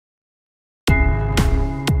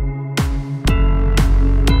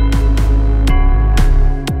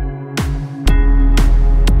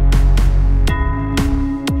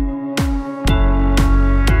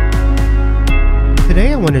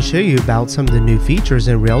to show you about some of the new features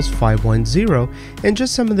in Rails 5.10 and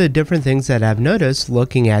just some of the different things that I've noticed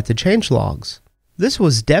looking at the changelogs. This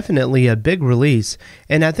was definitely a big release,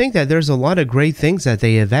 and I think that there's a lot of great things that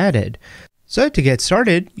they have added. So to get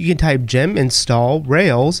started, you can type gem install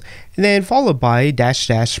Rails and then followed by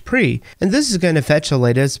 -- pre, and this is going to fetch the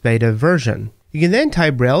latest beta version. You can then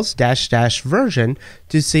type Rails -- version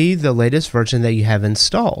to see the latest version that you have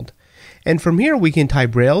installed. And from here we can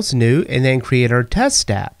type Rails new and then create our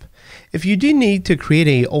test app. If you do need to create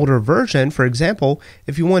an older version, for example,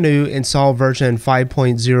 if you want to install version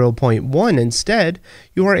 5.0.1 instead,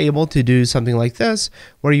 you are able to do something like this,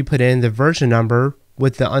 where you put in the version number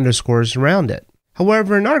with the underscores around it.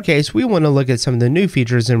 However, in our case, we want to look at some of the new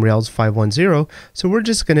features in Rails 5.10, so we're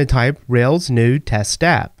just going to type Rails new test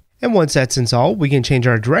app. And once that's installed, we can change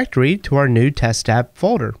our directory to our new test app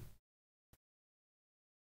folder.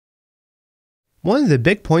 One of the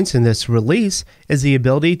big points in this release is the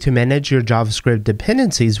ability to manage your JavaScript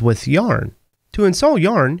dependencies with Yarn. To install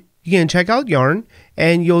Yarn, you can check out Yarn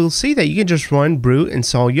and you'll see that you can just run brew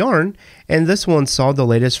install Yarn and this will install the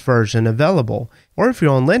latest version available. Or if you're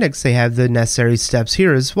on Linux, they have the necessary steps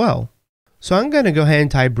here as well. So I'm going to go ahead and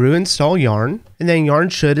type brew install Yarn and then Yarn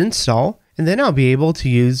should install and then I'll be able to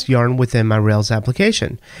use Yarn within my Rails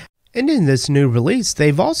application. And in this new release,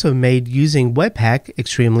 they've also made using Webpack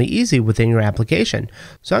extremely easy within your application.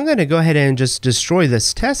 So I'm going to go ahead and just destroy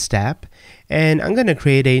this test app, and I'm going to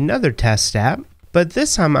create another test app, but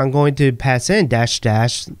this time I'm going to pass in --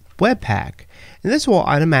 Webpack. And this will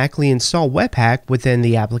automatically install Webpack within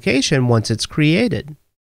the application once it's created.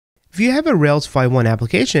 If you have a Rails 5.1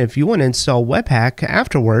 application, if you want to install Webpack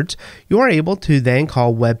afterwards, you are able to then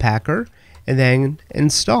call Webpacker and then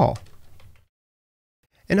install.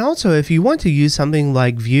 And also, if you want to use something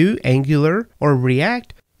like Vue, Angular, or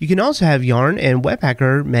React, you can also have Yarn and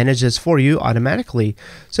Webpacker manage this for you automatically.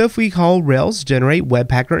 So if we call Rails generate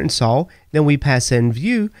Webpacker install, then we pass in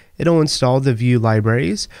Vue, it'll install the Vue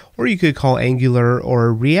libraries, or you could call Angular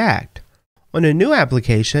or React. On a new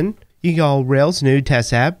application, you can call Rails new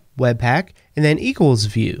test app, Webpack, and then equals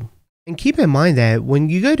Vue. And keep in mind that when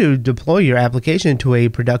you go to deploy your application to a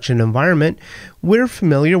production environment, we're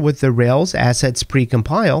familiar with the Rails assets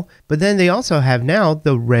precompile, but then they also have now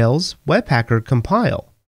the Rails Webpacker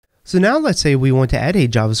compile. So now let's say we want to add a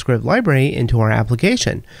JavaScript library into our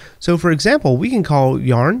application. So for example, we can call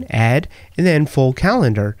yarn add and then full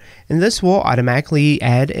calendar, and this will automatically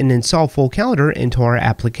add and install full calendar into our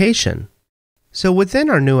application. So within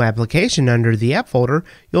our new application under the app folder,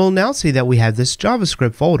 you'll now see that we have this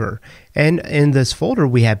JavaScript folder. And in this folder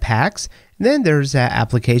we have packs, and then there's that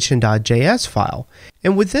application.js file.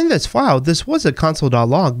 And within this file, this was a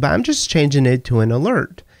console.log, but I'm just changing it to an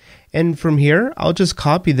alert. And from here, I'll just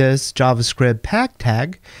copy this JavaScript pack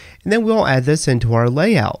tag, and then we'll add this into our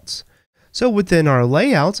layouts. So within our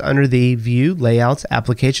layouts, under the view layouts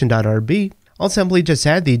application.rb, I'll simply just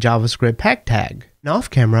add the JavaScript pack tag. And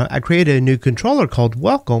off camera, I created a new controller called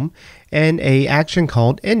welcome and an action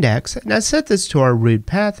called index, and I set this to our root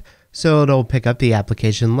path so it'll pick up the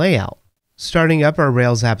application layout. Starting up our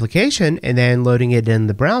Rails application and then loading it in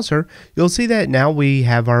the browser, you'll see that now we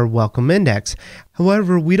have our welcome index.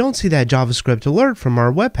 However, we don't see that JavaScript alert from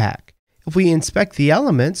our Webpack. If we inspect the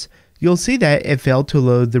elements, you'll see that it failed to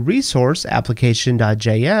load the resource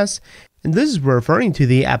application.js, and this is referring to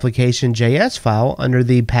the application.js file under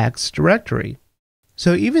the packs directory.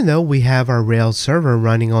 So even though we have our Rails server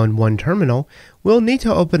running on one terminal, we'll need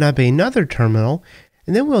to open up another terminal,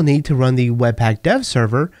 and then we'll need to run the Webpack dev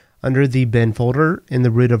server under the bin folder in the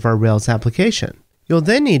root of our Rails application. You'll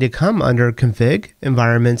then need to come under config,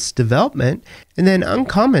 environments, development, and then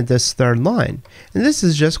uncomment this third line. And this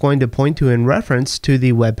is just going to point to in reference to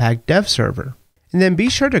the Webpack dev server. And then be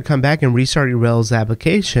sure to come back and restart your Rails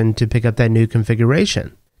application to pick up that new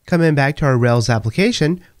configuration. Coming back to our Rails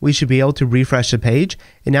application, we should be able to refresh the page,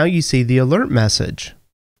 and now you see the alert message.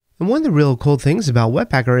 And one of the real cool things about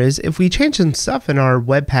Webpacker is if we change some stuff in our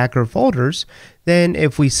Webpacker folders, then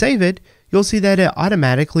if we save it, you'll see that it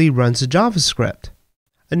automatically runs the JavaScript.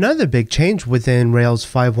 Another big change within Rails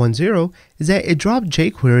 5.10 is that it dropped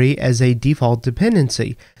Jquery as a default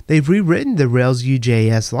dependency. They've rewritten the Rails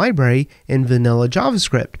UJS library in vanilla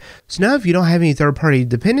JavaScript. So now if you don't have any third-party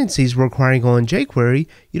dependencies requiring on Jquery,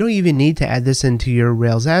 you don't even need to add this into your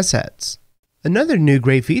Rails assets. Another new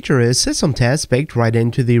great feature is system tests baked right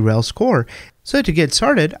into the Rails core. So to get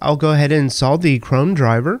started, I'll go ahead and install the Chrome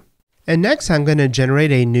driver. And next I'm going to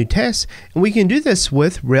generate a new test, and we can do this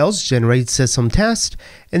with Rails generate system test,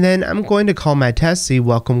 and then I'm going to call my test the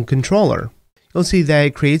welcome controller. You'll see that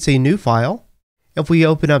it creates a new file. If we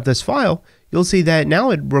open up this file, you'll see that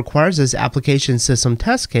now it requires this application system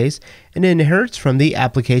test case and it inherits from the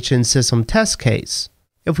application system test case.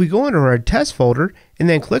 If we go into our test folder and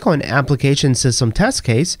then click on application system test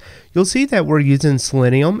case, you'll see that we're using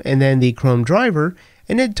Selenium and then the Chrome driver,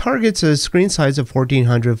 and it targets a screen size of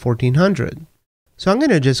 1400. So I'm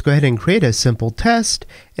going to just go ahead and create a simple test,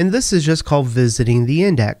 and this is just called visiting the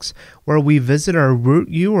index, where we visit our root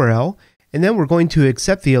URL, and then we're going to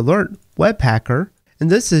accept the alert Webpacker,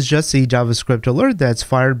 and this is just the JavaScript alert that's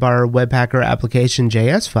fired by our Webpacker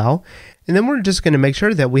application.js file, and then we're just going to make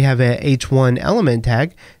sure that we have a h1 element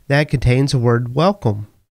tag that contains the word welcome.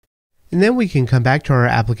 And then we can come back to our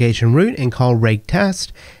application root and call rake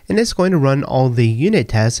test, and it's going to run all the unit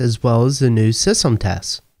tests as well as the new system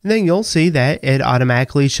tests. And then you'll see that it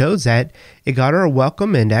automatically shows that it got our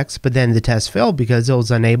welcome index, but then the test failed because it was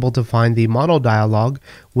unable to find the model dialog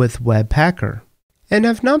with Webpacker. And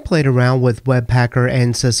I've not played around with Webpacker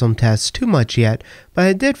and system tests too much yet, but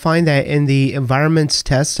I did find that in the environments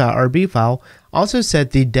test.rb file also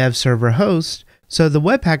set the dev server host, so the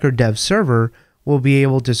Webpacker dev server will be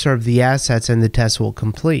able to serve the assets and the test will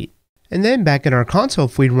complete. And then back in our console,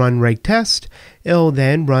 if we run rake test, it'll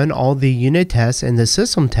then run all the unit tests and the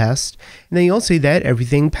system test, and then you'll see that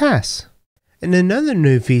everything passed. And another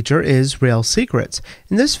new feature is Rails secrets,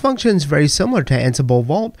 and this function is very similar to Ansible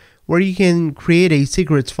Vault, where you can create a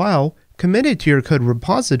secrets file, commit it to your code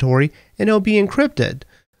repository, and it'll be encrypted.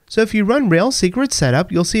 So if you run Rails secrets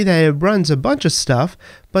setup, you'll see that it runs a bunch of stuff,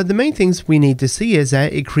 but the main things we need to see is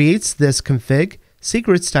that it creates this config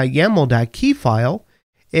secrets.yaml.key file.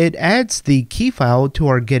 It adds the key file to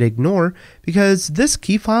our gitignore because this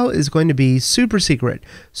key file is going to be super secret.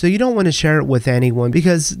 So you don't want to share it with anyone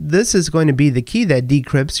because this is going to be the key that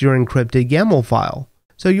decrypts your encrypted YAML file.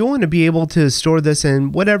 So you'll want to be able to store this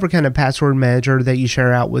in whatever kind of password manager that you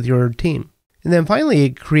share out with your team. And then finally,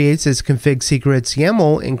 it creates this config secrets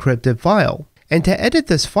YAML encrypted file. And to edit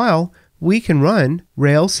this file, we can run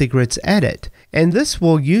Rails secrets edit. And this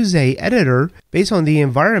will use a editor based on the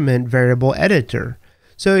environment variable editor.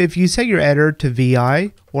 So if you set your editor to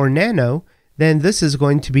VI or Nano, then this is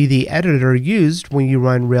going to be the editor used when you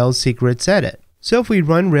run Rails secrets edit. So if we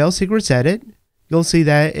run Rails secrets edit, you'll see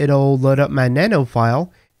that it'll load up my Nano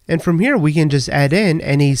file, and from here we can just add in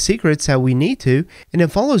any secrets that we need to, and it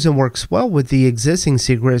follows and works well with the existing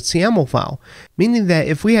secrets YAML file, meaning that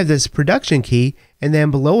if we have this production key and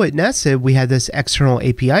then below it nested we have this external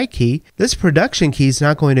API key, this production key is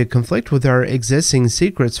not going to conflict with our existing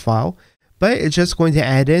secrets file, but it's just going to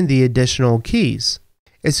add in the additional keys.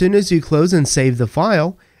 As soon as you close and save the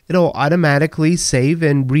file, it'll automatically save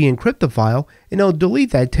and re-encrypt the file, and it'll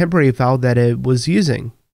delete that temporary file that it was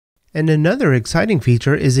using. And another exciting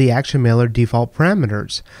feature is the action mailer default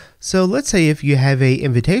parameters. So let's say if you have a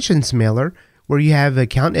invitations mailer where you have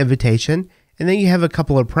account invitation and then you have a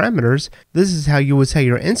couple of parameters, this is how you would set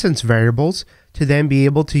your instance variables to then be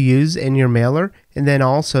able to use in your mailer and then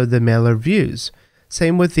also the mailer views.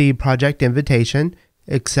 Same with the project invitation,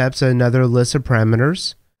 accepts another list of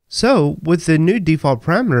parameters. So with the new default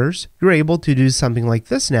parameters, you're able to do something like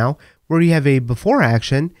this now, where you have a before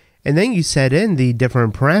action, and then you set in the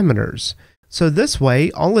different parameters. So this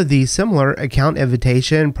way, all of these similar account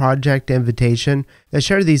invitation, project invitation that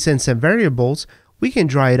share these instant variables, we can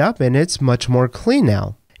dry it up and it's much more clean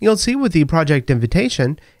now. You'll see with the project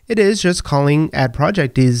invitation, it is just calling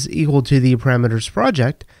addProject is equal to the parameters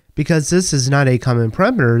project, because this is not a common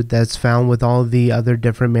parameter that's found with all the other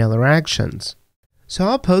different mailer actions. So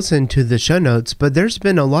I'll post into the show notes, but there's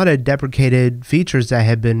been a lot of deprecated features that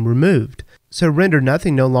have been removed. So render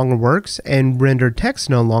nothing no longer works, and render text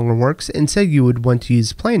no longer works. Instead, you would want to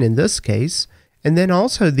use plain in this case. And then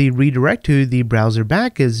also the redirect to the browser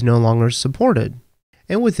back is no longer supported.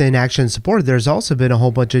 And within action support, there's also been a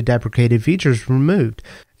whole bunch of deprecated features removed.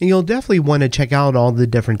 And you'll definitely want to check out all the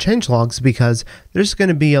different changelogs because there's going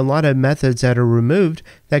to be a lot of methods that are removed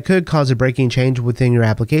that could cause a breaking change within your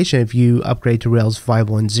application if you upgrade to Rails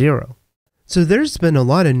 5.1.0. So there's been a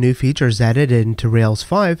lot of new features added into Rails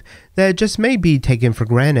 5 that just may be taken for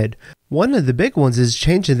granted. One of the big ones is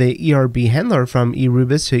changing the ERB handler from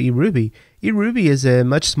eRubis to eRuby. eRuby is a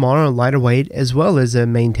much smaller, lighter weight, as well as a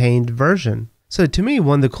maintained version. So to me,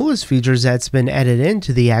 one of the coolest features that's been added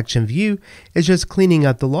into the action view is just cleaning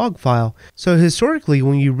up the log file. So historically,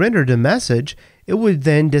 when you rendered a message, it would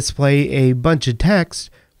then display a bunch of text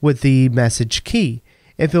with the message key.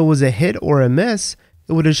 If it was a hit or a miss,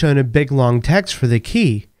 it would have shown a big long text for the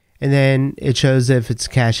key, and then it shows if it's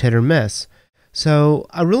cache hit or miss. So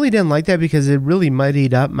I really didn't like that because it really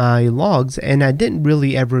muddied up my logs, and I didn't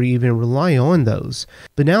really ever even rely on those.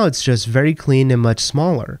 But now it's just very clean and much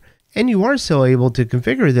smaller. and you are still able to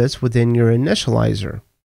configure this within your initializer.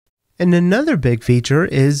 And another big feature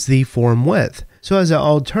is the form width. So as an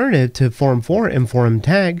alternative to form4 and form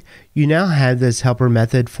tag, you now have this helper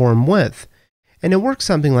method form width. And it works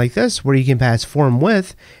something like this, where you can pass form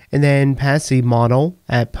width and then pass the model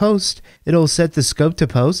at post. It'll set the scope to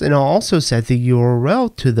post, and it'll also set the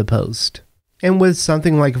URL to the post. And with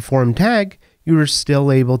something like a form tag, you are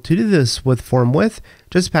still able to do this with form width,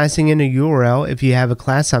 just passing in a URL if you have a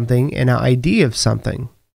class something and an ID of something.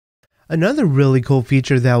 Another really cool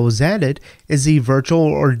feature that was added is the virtual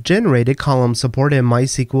or generated column support in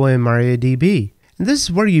MySQL and MariaDB. And this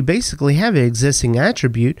is where you basically have an existing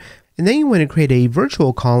attribute, and then you want to create a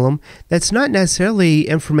virtual column that's not necessarily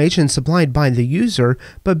information supplied by the user,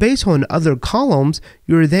 but based on other columns,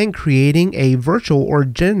 you're then creating a virtual or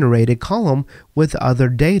generated column with other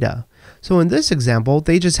data. So in this example,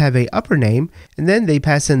 they just have a upper name, and then they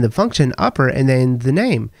pass in the function upper and then the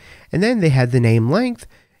name. And then they have the name length,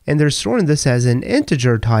 and they're storing this as an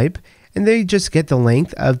integer type, and they just get the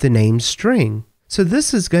length of the name string. So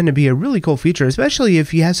this is going to be a really cool feature, especially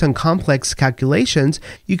if you have some complex calculations.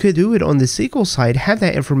 You could do it on the SQL side, have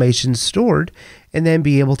that information stored, and then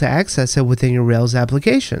be able to access it within your Rails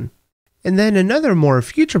application. And then another more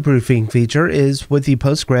future-proofing feature is with the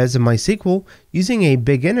Postgres and MySQL, using a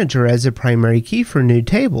big integer as a primary key for new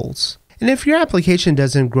tables. And if your application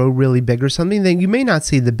doesn't grow really big or something, then you may not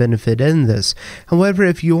see the benefit in this. However,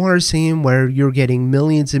 if you are seeing where you're getting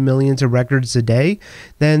millions and millions of records a day,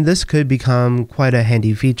 then this could become quite a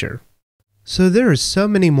handy feature. So there are so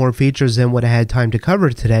many more features than what I had time to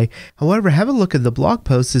cover today. However, have a look at the blog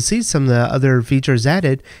post to see some of the other features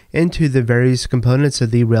added into the various components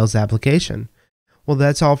of the Rails application. Well,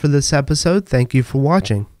 that's all for this episode. Thank you for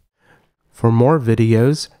watching. For more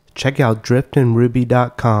videos, check out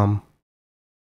driftandruby.com.